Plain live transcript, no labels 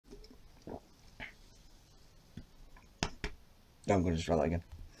I'm going to just try that again.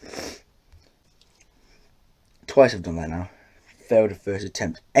 Twice I've done that now. Failed the first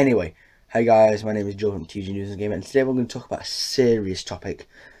attempt. Anyway, hey guys, my name is Joe from TG News and Game, and today we're going to talk about a serious topic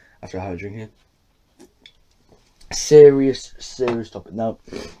after I have a drink here. Serious topic. Now,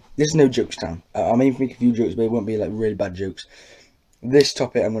 this is no jokes time. I may make a few jokes, but it won't be like really bad jokes. This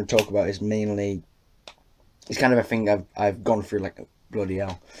topic I'm going to talk about is mainly, it's kind of a thing I've gone through like bloody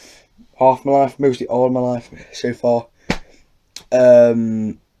hell. Half my life, mostly all of my life so far.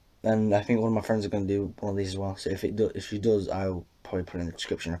 And I think one of my friends are going to do one of these as well. So if she does, I'll probably put it in the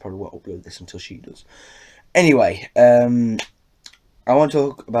description. I probably won't upload this until she does. Anyway, I want to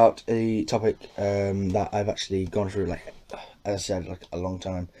talk about a topic that I've actually gone through, like, as I said, like a long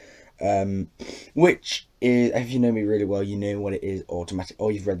time. Which is, if you know me really well, you know what it is automatic,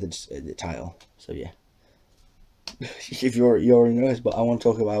 or you've read the title. So yeah, if you already know this, but I want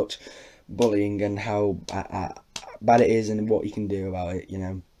to talk about bullying and how bad it is and what you can do about it. You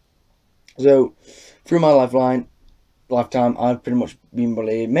know. So through my lifetime, I've pretty much been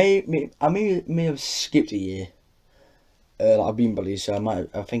bullied. I may have skipped a year. I've been bullied, so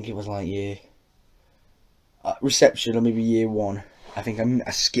I think it was like year reception, or maybe year 1. I think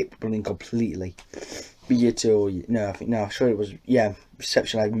I skipped bullying completely. But year 2, or I'm sure it was, yeah,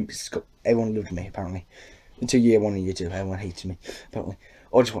 reception. Everyone loved me apparently until year 1 and year 2. Everyone hated me apparently.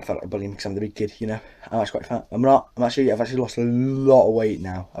 Or just felt like bullying because I'm the big kid, you know. I'm actually quite fat. I've actually lost a lot of weight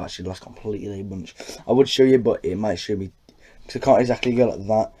now. I've actually lost completely a bunch. I would show you, but it might show me, because I can't exactly go like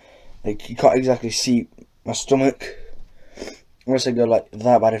that. Like, you can't exactly see my stomach. Unless I go like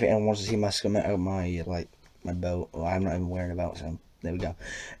that, but if anyone wants to see my stomach out my my belt, well, I'm not even wearing a belt, so there we go.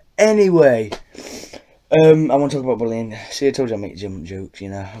 Anyway, I want to talk about bullying. See, I told you I make gym jokes, you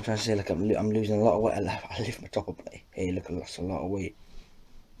know. I'm trying to say, like, I'm losing a lot of weight. I lift my top up, like, hey, look, I lost a lot of weight.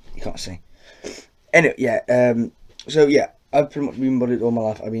 You can't see. Anyway, yeah. So yeah, I've pretty much been bullied all my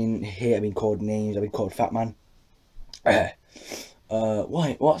life. I've been hit. I've been called names. I've been called fat man. Why?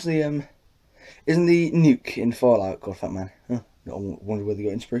 What's the Isn't the nuke in Fallout called Fat Man? Huh? I wonder where they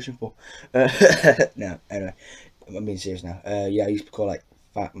got inspiration for. No, anyway, I'm being serious now. Yeah, I used to call like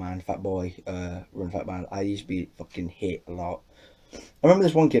Fat Man, Fat Boy, Run Fat Man. I used to be fucking hit a lot. I remember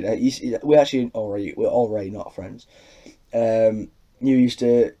this one kid. We're already not friends. You used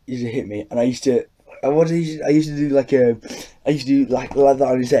to hit me, and I used to do like that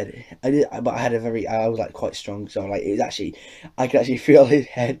on his head. But I was like quite strong, so like I could actually feel his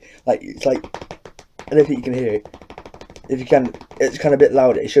head. Like, it's like, I don't think you can hear it. If you can, it's kind of a bit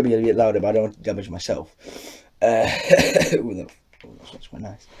louder. It should be a bit louder, but I don't want to damage myself. That's quite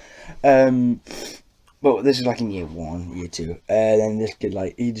nice. But this is like in year 1, year 2. Then this kid,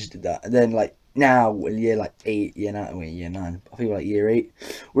 like, he just did that. And then like now, year like 8, year 9. Wait, year 9. I think we're like year 8.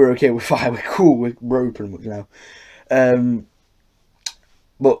 We're okay. We're fine. We're cool. We're bro pretty much now.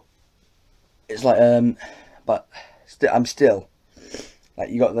 But it's like but I'm still. Like,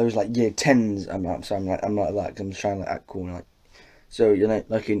 you got those like year 10s. I'm like that because I'm trying to act cool and like. So, you know,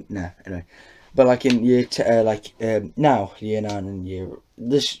 like anyway, but like in year now year 9 and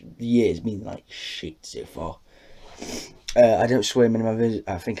this year's been like shit so far. I don't swear in my videos.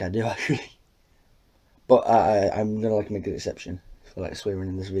 I think I do actually, but I'm gonna like make an exception for like swearing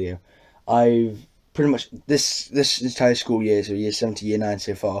in this video. I've pretty much this entire school year, so year 7 to year 9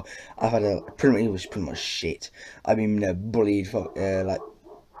 so far, I've had it was pretty much shit. I've been bullied for like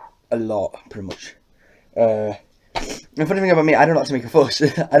a lot, pretty much. The funny thing about me, I don't like to make a fuss.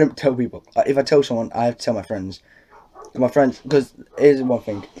 I don't tell people. If I tell someone, I have to tell my friends. Because here's one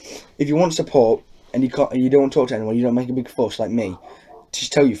thing: if you want support and you don't want to talk to anyone, you don't make a big fuss like me.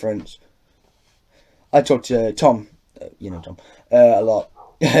 Just tell your friends. I talk to Tom, you know Tom, a lot.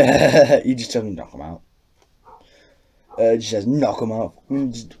 You just tell him to knock him out. Just says knock him out.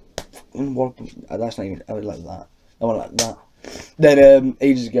 That's not even. I would like that. I want like that. Then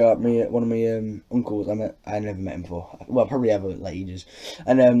ages ago, one of my uncles, I never met him before. Well, probably ever like ages.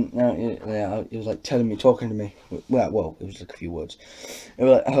 And yeah, he was like talking to me. Well, it was like a few words. It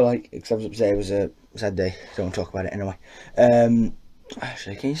was like, because I was upset. It was a sad day. So I don't talk about it anyway.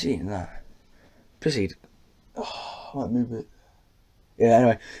 Actually, can you see it in that? Proceed. Oh, I might move it. Yeah.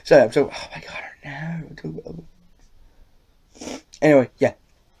 Anyway, so I'm talking. Oh my god, I'm talking about. Anyway, yeah.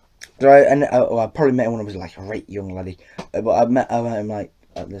 So I probably met him when I was like a great young laddie, but I met him like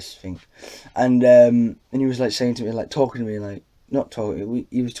at this thing, and he was like saying to me, like talking to me, like not talking.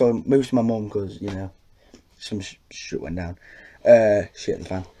 He was talking most to my mum because, you know, some shit went down, shit at the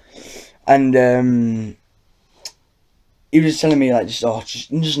fan, and he was just telling me like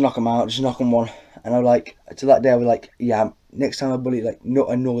just knock him out, just knock him one, and I was like, to that day I was like, yeah, next time a bully like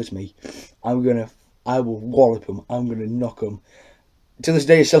annoys me, I'm gonna I will wallop them. I'm gonna knock them. To this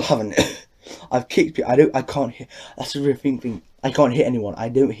day, I still haven't. I've kicked people. I can't hit. That's the real thing. I can't hit anyone. I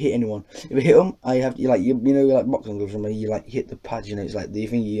don't hit anyone. If I hit them, I have you like you know like boxing gloves. Remember, you like hit the pads. You know, it's like the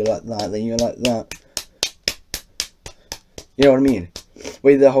thing you like that, then you're like that. You know what I mean?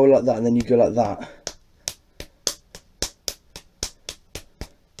 Wait the whole like that, and then you go like that.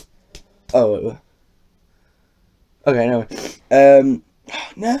 Oh. Okay. No.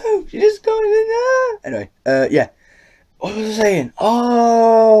 No. She just got in there. Anyway. Yeah. What was I saying?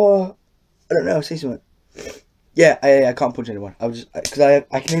 Oh. I don't know. Say something. Yeah, I can't punch anyone. I was just because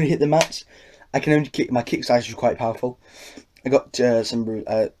I can only hit the mats. I can only kick. My kick size is quite powerful. I got some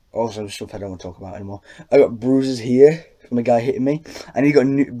also stuff I don't want to talk about anymore. I got bruises here from a guy hitting me, and he got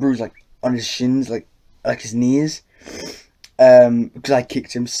a bruise like on his shins, like his knees, because I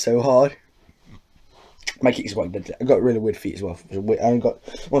kicked him so hard. My kicks quite deadly. I got really weird feet as well. I got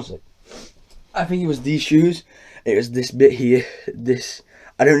honestly, I think it was these shoes. It was this bit here. This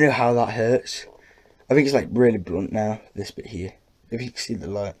I don't know how that hurts. I think it's like really blunt now. This bit here, if you can see the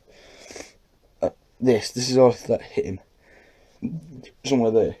light. This is all that hit him.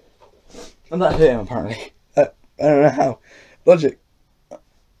 Somewhere there, and that hit him apparently. I don't know how. Logic.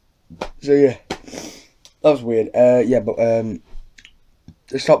 So yeah, that was weird. Yeah, but to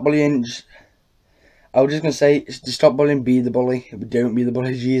stop bullying. I was just gonna say to stop bullying, be the bully. But don't be the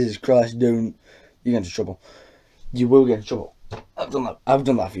bully. Jesus Christ, don't. You get into trouble. You will get in trouble. I've done that. I've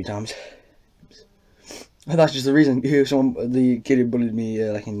done that a few times. And that's just the reason. The kid who bullied me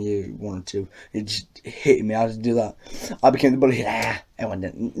like in year 1 or 2, it just hit me. I just do that. I became the bully. Everyone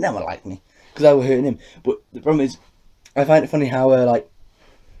didn't. No one liked me because I was hurting him. But the problem is, I find it funny how like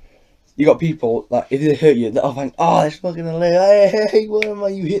you got people like if they hurt you, they'll think, oh, that's fucking hilarious. Hey, what am I?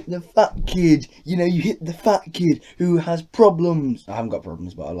 You hit the fat kid. You know, you hit the fat kid who has problems. I haven't got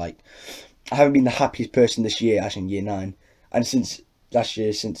problems, but I haven't been the happiest person this year. Actually, in year 9, and since last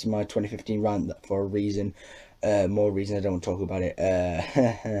year, since my 2015 rant, for a reason, more reason I don't want to talk about it.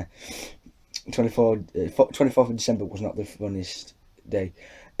 24th of December was not the funniest day.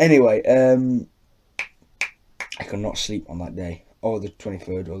 Anyway, I could not sleep on that day, or the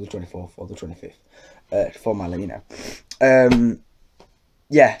 23rd, or the 24th, or the 25th. For my, you know.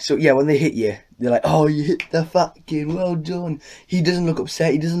 Yeah, so yeah, when they hit you, they're like, oh, you hit the fat kid, well done. He doesn't look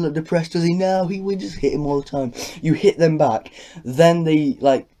upset, he doesn't look depressed, does he? No, we just hit him all the time. You hit them back, then they're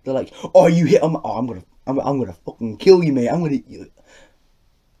like, oh, you hit him, oh, I'm gonna fucking kill you, mate.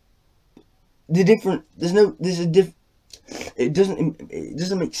 It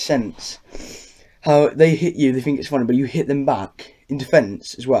doesn't make sense how they hit you, they think it's funny, but you hit them back in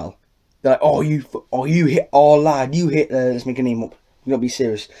defense as well. They're like, oh, you hit, oh, lad, you hit, let's make a name up. You gotta be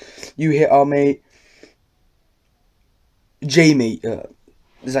serious. You hit our mate Jamie.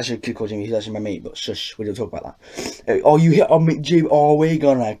 There's actually a kid called Jamie. He's actually my mate, but shush, we don't talk about that. Oh, you hit our mate Jamie. Oh, we're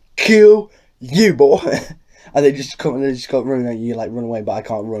gonna kill you, boy. And they just come running at you, like run away. But I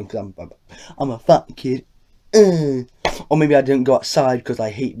can't run because I'm a fat kid. Or maybe I don't go outside because I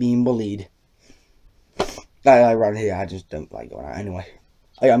hate being bullied. Around here, I just don't like going out anyway.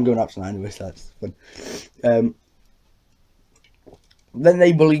 I'm going out tonight anyway, so that's fun. Then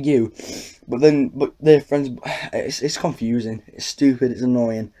they bully you, but their friends. It's confusing. It's stupid. It's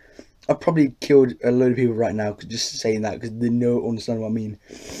annoying. I've probably killed a load of people right now just saying that because they don't understand what I mean.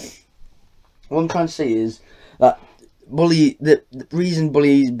 What I'm trying to say is that the reason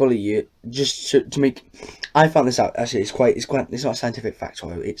bullies bully you just to make. I found this out actually. It's not a scientific fact,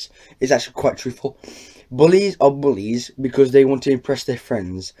 although it's actually quite truthful. Bullies are bullies because they want to impress their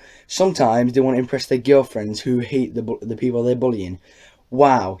friends. Sometimes they want to impress their girlfriends who hate the people they're bullying.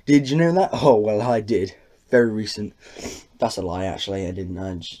 Wow, did you know that? Oh, well, I did. Very recent. That's a lie, actually. I didn't.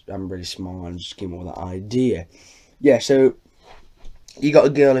 I'm really small. I just came up with that idea. Yeah, so you got a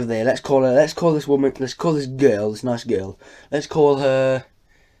girl over there. Let's call this woman. Let's call this girl. This nice girl. Let's call her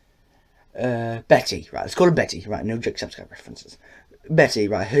Betty. Right. Let's call her Betty. Right. No Jacksepticeye references. Betty.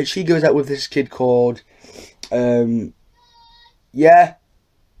 Right. She goes out with this kid called. Yeah.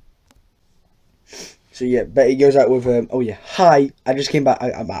 So yeah, Betty goes out with oh yeah, hi. I just came back.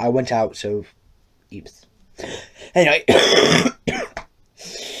 I went out, so oops. Anyway,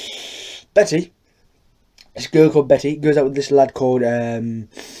 Betty, this girl called Betty goes out with this lad called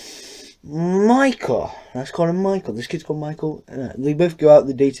Michael. Let's call him Michael. This kid's called Michael. They both go out.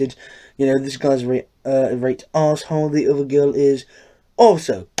 They dated. You know, this guy's a right arsehole. The other girl is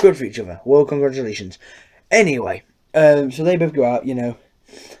also good for each other. Well, congratulations. Anyway, so they both go out. You know.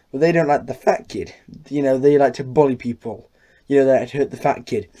 But they don't like the fat kid. You know, they like to bully people. You know, they like to hurt the fat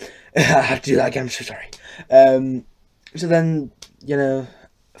kid. I have to do that again, I'm so sorry. So then, you know,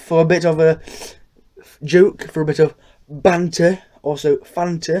 for a bit of a joke, for a bit of banter. Also,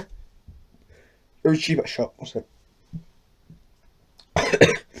 Fanta. Very cheap at shop. Also,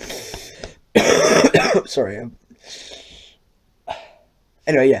 sorry.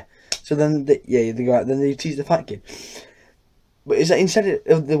 Anyway, yeah. So then, they go out. Then they tease the fat kid. But it's like instead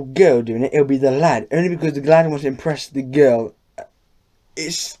of the girl doing it, it'll be the lad. Only because the lad wants to impress the girl.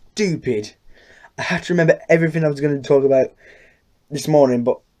 It's stupid. I have to remember everything I was going to talk about this morning,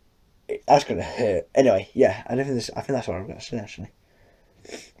 but that's going to hurt. Anyway, yeah, I think that's what I've got to say, actually.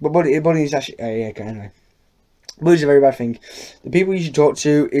 But bullying is actually... okay, anyway. Bullying is a very bad thing. The people you should talk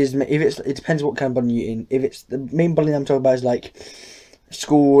to is... It depends what kind of bullying you're in. If it's... The main bullying I'm talking about is, like,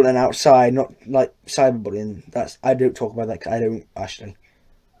 school and outside, not, like, cyberbullying. I don't talk about that, because I don't, actually.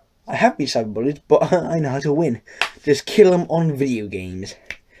 I have been cyberbullied, but I know how to win. Just kill them on video games.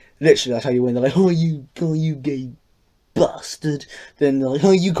 Literally, that's how you win. They're like, oh, you gay bastard. Then they're like,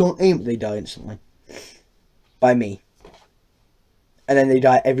 oh, you can't aim. They die instantly. By me. And then they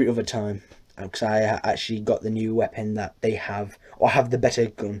die every other time. Because I actually got the new weapon that they have. Or have the better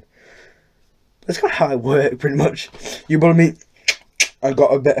gun. That's kind of how I work, pretty much. You bully me, I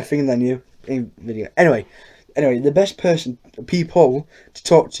got a better thing than you. In video. Anyway, the best people to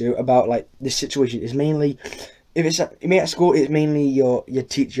talk to about, like, this situation is mainly... If it's at school, it's mainly your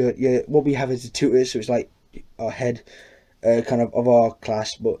teacher. What we have is a tutor, so it's like our head, kind of our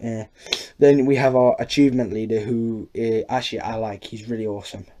class. But then we have our achievement leader, who actually I like. He's really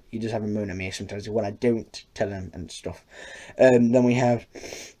awesome. He does have a moan at me sometimes when I don't tell him and stuff. Then we have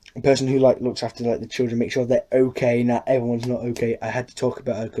a person who like looks after like the children, make sure they're okay. Not everyone's not okay. I had to talk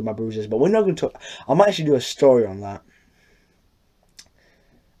about my bruises, but we're not going to talk. I might actually do a story on that.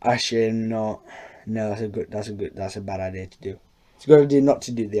 Actually, not. No, that's a bad idea to do. It's a good idea not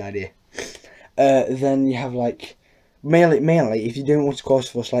to do the idea. Then you have like, mainly, if you don't want to cause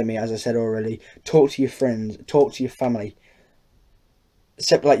fuss like me, as I said already, talk to your friends, talk to your family.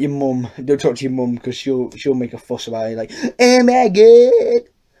 Except like your mum, don't talk to your mum because she'll make a fuss about it. Like, oh my god,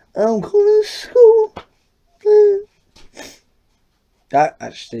 I'm going to school. That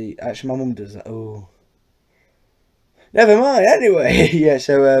actually, my mum does that. Oh. Never mind, anyway. Yeah,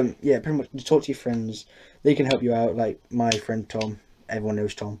 so, yeah, pretty much just talk to your friends. They can help you out, like my friend Tom. Everyone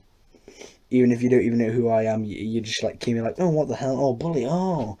knows Tom. Even if you don't even know who I am, you just, like, keep me like, oh, what the hell? Oh, bully,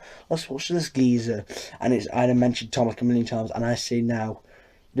 oh, let's watch this geezer. And I mentioned Tom like a million times, and I say now,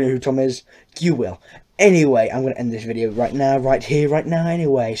 you know who Tom is? You will. Anyway, I'm going to end this video right now, right here, right now,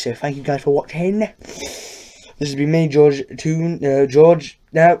 anyway. So, thank you guys for watching. This has been me, George George,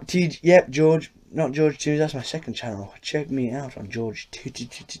 no, yep, George. Not George Tunes, that's my second channel. Check me out on George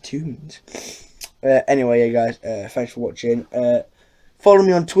Tunes. Anyway, yeah, guys, thanks for watching. Follow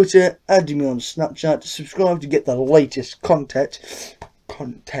me on Twitter, add me on Snapchat, subscribe to get the latest content.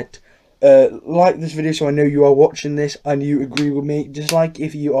 Like this video so I know you are watching this and you agree with me. Dislike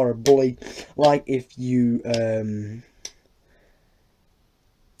if you are a bully. Like if you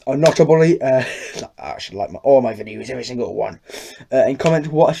are not a bully. I should like all my videos, every single one. And comment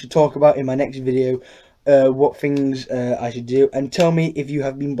what I should talk about in my next video. What things I should do. And tell me if you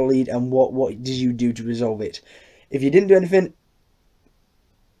have been bullied and what did you do to resolve it. If you didn't do anything,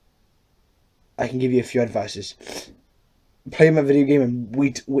 I can give you a few advices. Play my video game and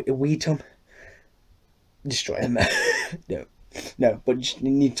weed them. Destroy them. No, but just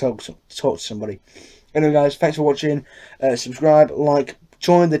need to talk to somebody. Anyway, guys, thanks for watching. Subscribe, like,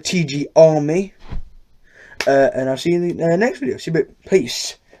 join the TG Army. And I'll see you in the next video. See you,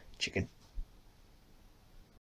 peace, chicken.